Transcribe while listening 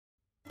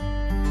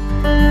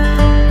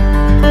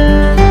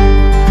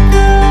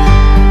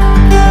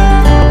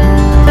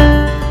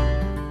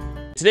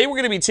Today we're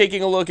going to be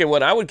taking a look at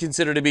what I would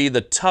consider to be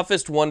the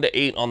toughest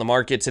 1-8 on the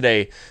market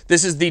today.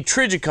 This is the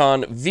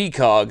Trijicon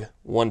VCOG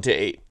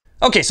 1-8.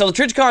 Okay, so the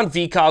Trijicon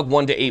VCOG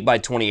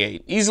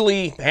 1-8x28.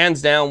 Easily,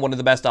 hands down, one of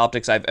the best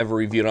optics I've ever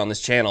reviewed on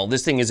this channel.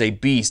 This thing is a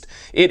beast.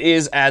 It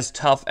is as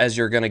tough as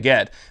you're going to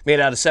get.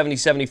 Made out of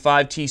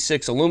 7075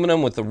 T6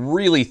 aluminum with a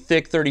really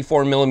thick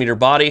 34mm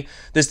body.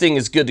 This thing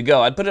is good to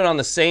go. I'd put it on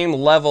the same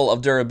level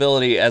of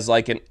durability as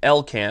like an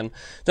L-can.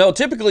 Though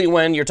typically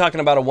when you're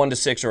talking about a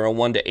 1-6 or a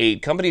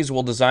 1-8, companies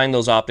will design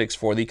those optics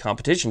for the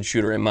competition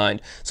shooter in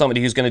mind.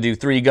 Somebody who's going to do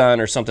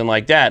 3-gun or something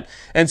like that.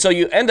 And so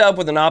you end up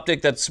with an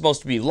optic that's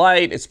supposed to be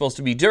light, it's supposed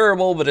to be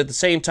durable, but at the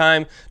same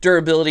time,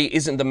 durability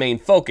isn't the main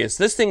focus.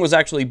 This thing was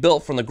actually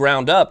built from the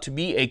ground up to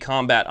be a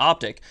combat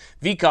optic.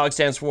 VCOG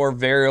stands for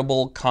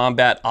Variable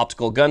Combat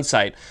Optical Gun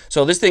Sight.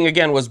 So this thing,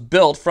 again, was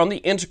built from the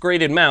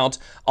integrated mount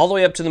all the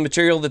way up to the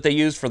material that they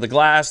use for the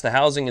glass, the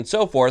housing, and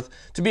so forth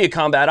to be a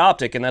combat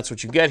optic, and that's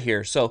what you get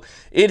here. So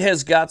it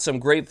has got some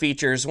great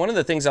features. One of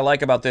the things I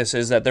like about this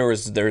is that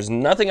there's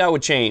nothing I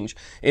would change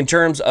in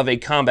terms of a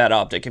combat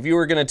optic. If you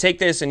were going to take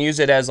this and use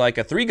it as like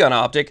a 3-gun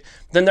optic,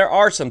 then there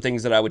are some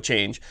things that I would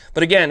change.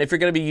 But again, if you're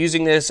going to be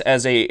using this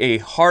as a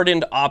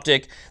hardened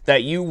optic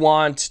that you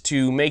want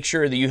to make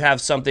sure that you have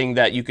something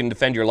that you can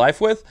defend your life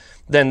with,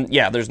 then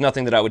yeah, there's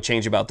nothing that I would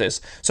change about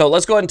this. So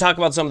let's go ahead and talk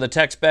about some of the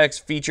tech specs,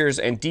 features,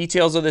 and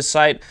details of this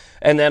sight,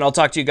 and then I'll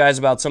talk to you guys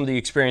about some of the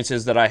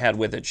experiences that I had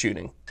with it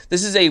shooting.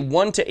 This is a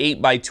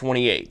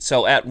 1-8x28.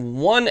 So at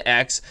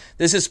 1x,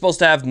 this is supposed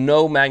to have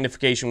no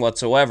magnification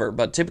whatsoever,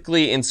 but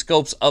typically in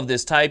scopes of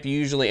this type, you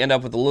usually end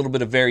up with a little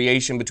bit of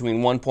variation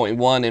between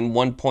 1.1 and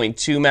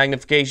 1.2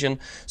 magnification.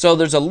 So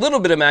there's a little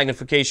bit of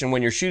magnification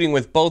when you're shooting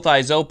with both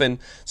eyes open.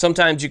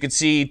 Sometimes you could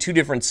see two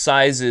different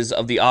sizes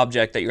of the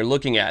object that you're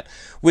looking at.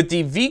 With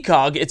the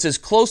VCOG, it's as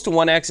close to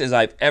 1x as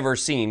I've ever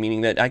seen, meaning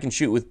that I can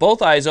shoot with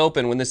both eyes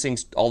open when this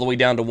thing's all the way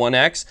down to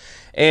 1x,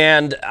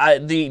 and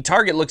the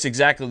target looks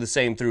exactly the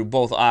same through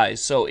both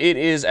eyes. So it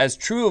is as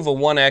true of a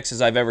 1x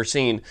as I've ever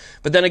seen.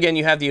 But then again,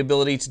 you have the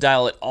ability to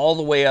dial it all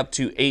the way up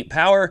to 8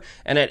 power,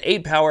 and at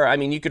 8 power, I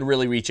mean, you could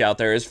really reach out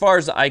there. As far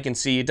as I can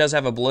see, it does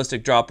have a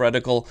ballistic drop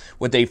reticle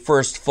with a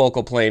first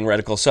focal plane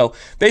reticle. So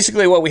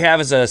basically what we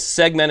have is a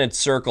segmented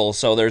circle.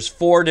 So there's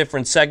 4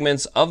 different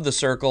segments of the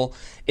circle.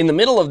 In the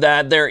middle of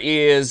that, there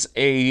is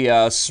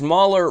a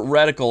smaller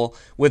reticle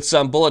with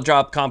some bullet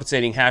drop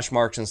compensating hash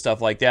marks and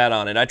stuff like that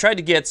on it. I tried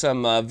to get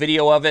some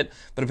video of it,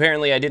 but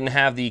apparently I didn't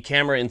have the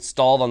camera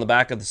installed on the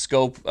back of the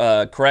scope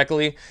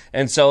correctly,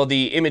 and so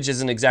the image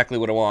isn't exactly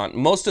what I want.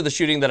 Most of the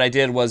shooting that I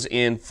did was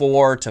in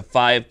 4 to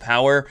 5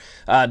 power,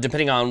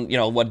 depending on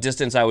what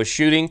distance I was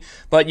shooting,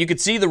 but you could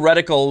see the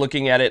reticle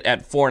looking at it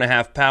at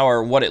 4.5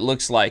 power, what it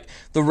looks like.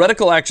 The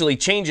reticle actually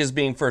changes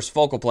being first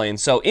focal plane,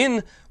 so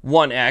in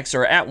 1x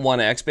or at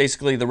 1x,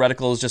 basically the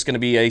reticle is just going to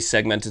be a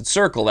segmented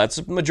circle. That's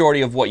the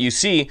majority of what you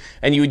see,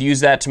 and you would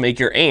use that to make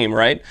your aim,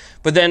 right?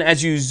 But then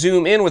as you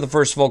zoom in with the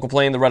first focal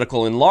plane, the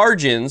reticle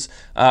enlarges,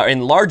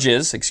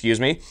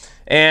 excuse me,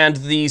 and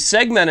the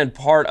segmented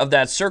part of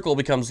that circle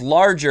becomes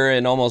larger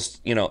and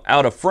almost,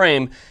 out of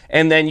frame,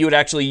 and then you would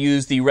actually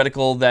use the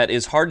reticle that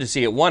is hard to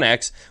see at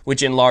 1x,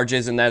 which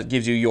enlarges, and that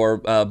gives you your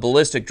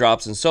ballistic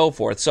drops and so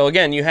forth. So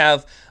again, you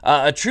have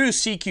a true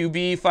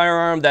CQB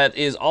firearm that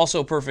is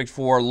also perfect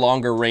for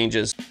longer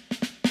ranges.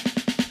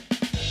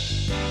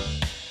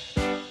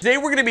 Today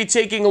we're going to be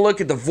taking a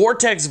look at the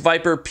Vortex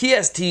Viper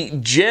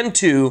PST Gen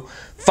 2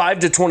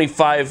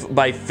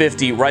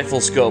 5-25x50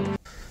 rifle scope.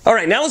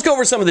 Alright, now let's go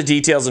over some of the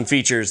details and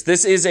features.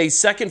 This is a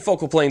second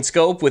focal plane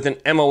scope with an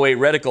MOA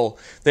reticle.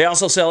 They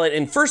also sell it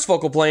in first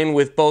focal plane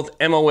with both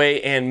MOA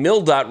and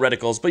mil-dot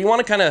reticles, but you want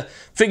to kind of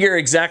figure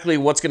exactly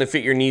what's going to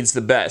fit your needs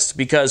the best,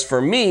 because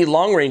for me,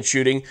 long-range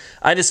shooting,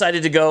 I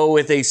decided to go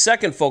with a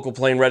second focal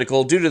plane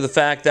reticle due to the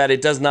fact that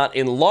it does not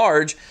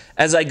enlarge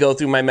as I go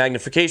through my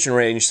magnification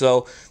range.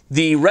 So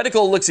the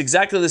reticle looks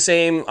exactly the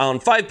same on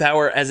 5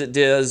 power as it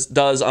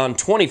does on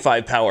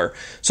 25 power.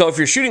 So if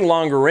you're shooting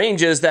longer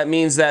ranges, that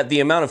means that the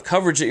amount of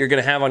coverage that you're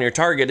going to have on your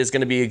target is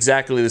going to be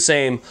exactly the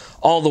same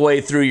all the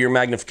way through your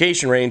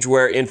magnification range,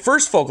 where in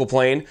first focal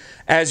plane,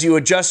 as you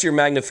adjust your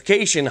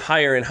magnification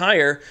higher and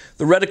higher,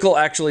 the reticle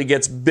actually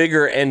gets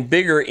bigger and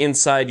bigger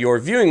inside your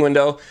viewing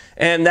window,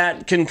 and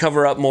that can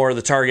cover up more of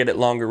the target at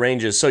longer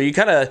ranges. So you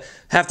kind of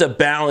have to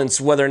balance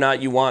whether or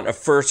not you want a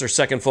first or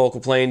second focal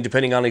plane,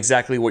 depending on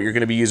exactly what you're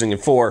going to be using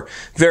it for.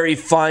 Very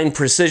fine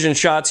precision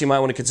shots, you might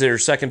want to consider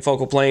second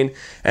focal plane.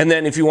 And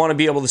then if you want to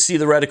be able to see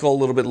the reticle a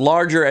little bit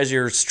larger as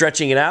you're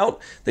stretching it out,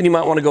 then you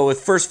might want to go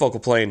with first focal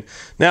plane.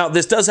 Now,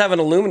 this does have an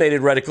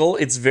illuminated reticle.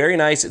 It's very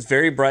nice, it's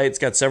very bright, it's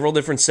got several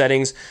different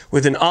settings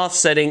with an off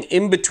setting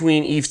in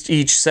between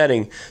each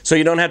setting. So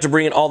you don't have to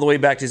bring it all the way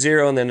back to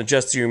 0 and then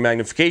adjust to your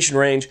magnification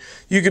range.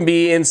 You can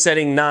be in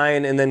setting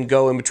 9 and then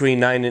go in between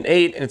 9 and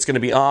 8, and it's going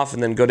to be off,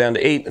 and then go down to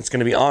 8, and it's going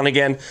to be on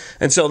again.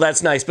 And so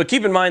that's nice. But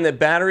keep in mind that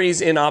batteries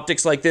in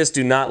optics like this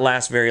do not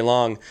last very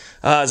long.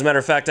 As a matter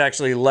of fact, I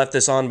actually left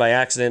this on by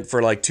accident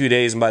for like 2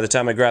 days, and by the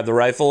time I grabbed the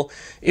rifle,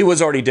 it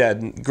was already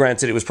dead.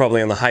 Granted, it was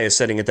probably on the highest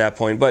setting at that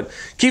point, but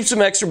keep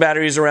some extra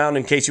batteries around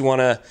in case you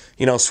want to,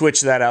 you know,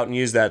 switch that out and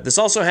use that. This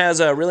also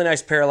has a really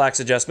nice parallax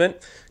adjustment.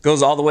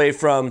 Goes all the way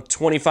from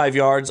 25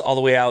 yards all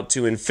the way out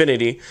to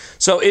infinity.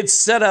 So it's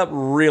set up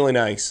really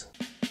nice.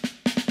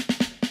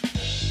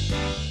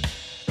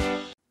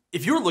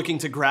 If you're looking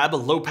to grab a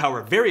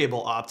low-power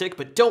variable optic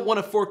but don't want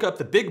to fork up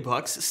the big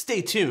bucks, stay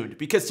tuned,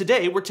 because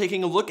today we're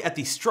taking a look at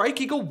the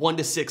Strike Eagle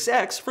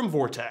 1-6X from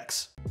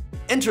Vortex.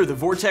 Enter the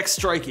Vortex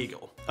Strike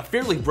Eagle, a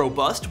fairly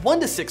robust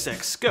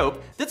 1-6X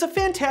scope that's a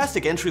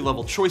fantastic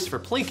entry-level choice for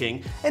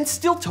plinking and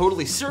still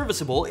totally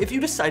serviceable if you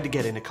decide to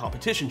get into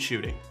competition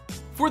shooting.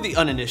 For the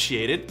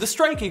uninitiated, the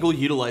Strike Eagle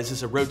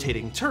utilizes a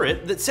rotating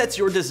turret that sets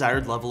your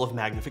desired level of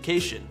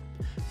magnification.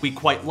 We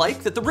quite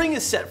like that the ring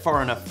is set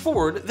far enough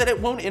forward that it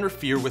won't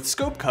interfere with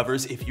scope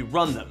covers if you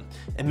run them,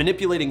 and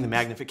manipulating the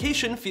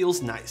magnification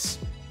feels nice.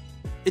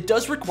 It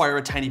does require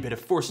a tiny bit of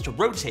force to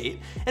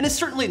rotate, and is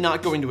certainly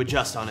not going to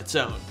adjust on its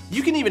own.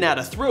 You can even add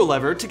a throw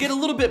lever to get a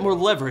little bit more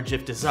leverage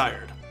if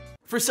desired.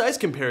 For size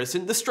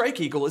comparison, the Strike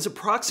Eagle is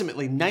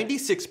approximately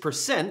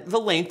 96% the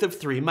length of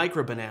 3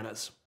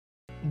 microbananas.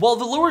 While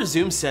the lower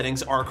zoom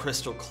settings are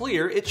crystal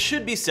clear, it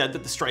should be said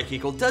that the Strike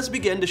Eagle does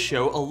begin to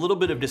show a little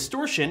bit of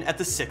distortion at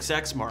the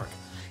 6x mark.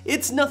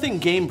 It's nothing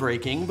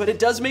game-breaking, but it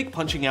does make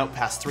punching out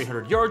past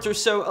 300 yards or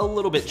so a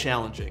little bit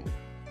challenging.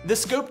 The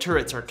scope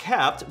turrets are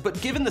capped,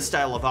 but given the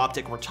style of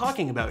optic we're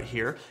talking about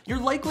here, you're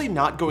likely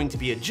not going to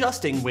be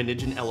adjusting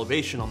windage and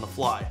elevation on the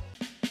fly.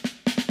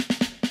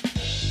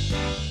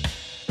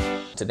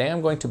 Today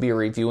I'm going to be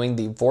reviewing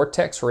the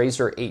Vortex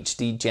Razor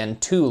HD Gen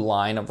 2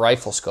 line of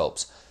rifle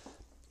scopes.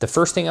 The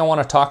first thing I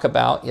want to talk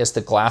about is the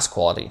glass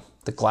quality.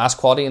 The glass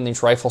quality in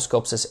these rifle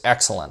scopes is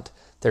excellent.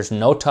 There's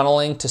no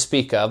tunneling to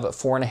speak of at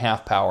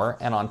 4.5 power,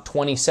 and on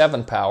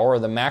 27 power, or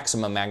the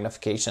maximum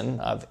magnification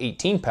of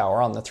 18 power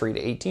on the 3 to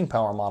 18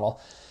 power model,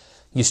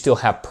 you still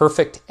have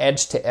perfect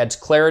edge-to-edge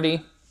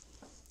clarity,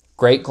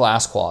 great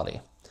glass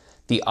quality.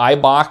 The eye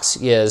box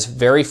is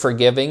very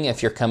forgiving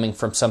if you're coming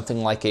from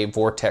something like a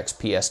Vortex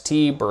PST,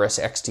 Burris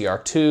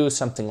XTR2,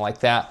 something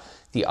like that.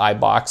 The eye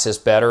box is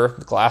better,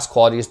 the glass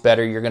quality is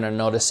better. You're going to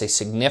notice a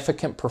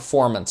significant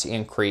performance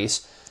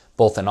increase,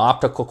 both in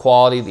optical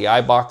quality, the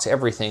eye box,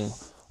 everything,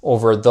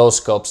 over those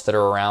scopes that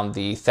are around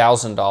the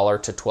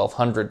 $1,000 to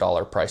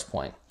 $1,200 price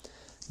point.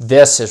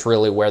 This is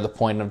really where the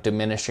point of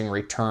diminishing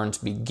returns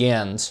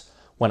begins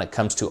when it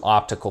comes to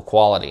optical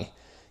quality.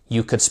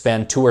 You could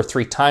spend 2 or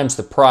 3 times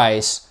the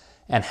price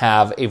and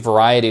have a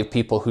variety of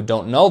people who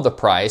don't know the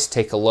price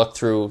take a look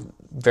through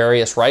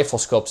various rifle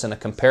scopes in a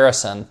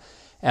comparison,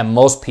 and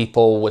most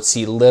people would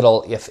see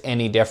little, if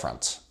any,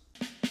 difference.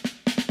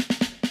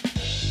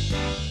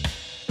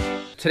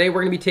 Today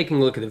we're going to be taking a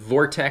look at the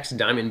Vortex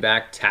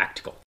Diamondback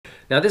Tactical.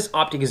 Now this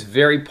optic is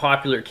very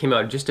popular. It came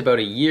out just about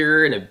a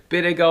year and a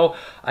bit ago.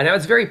 Now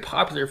it's very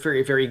popular for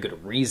a very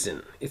good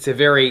reason. It's a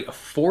very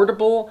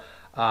affordable,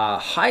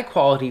 high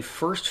quality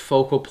first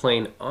focal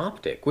plane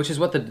optic, which is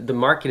what the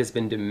market has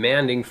been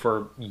demanding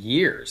for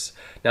years.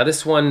 Now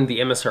this one,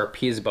 the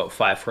MSRP is about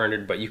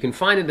 $500, but you can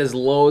find it as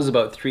low as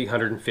about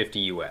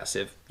 $350 US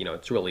if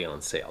it's really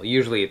on sale.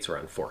 Usually it's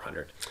around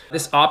 $400.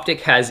 This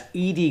optic has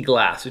ED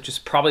glass, which is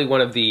probably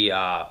one of the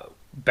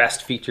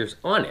best features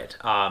on it.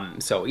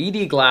 So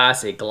ED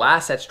glass, a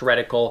glass etched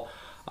reticle,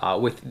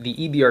 with the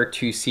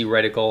EBR2C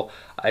reticle.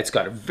 It's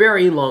got a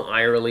very long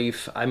eye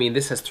relief. I mean,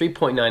 this has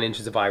 3.9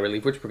 inches of eye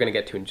relief, which we're going to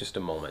get to in just a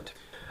moment.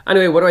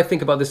 Anyway, what do I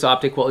think about this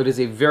optic? Well, it is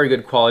a very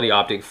good quality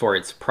optic for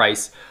its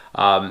price.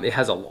 It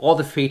has all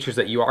the features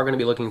that you are going to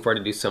be looking for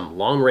to do some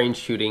long-range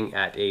shooting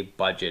at a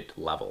budget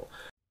level.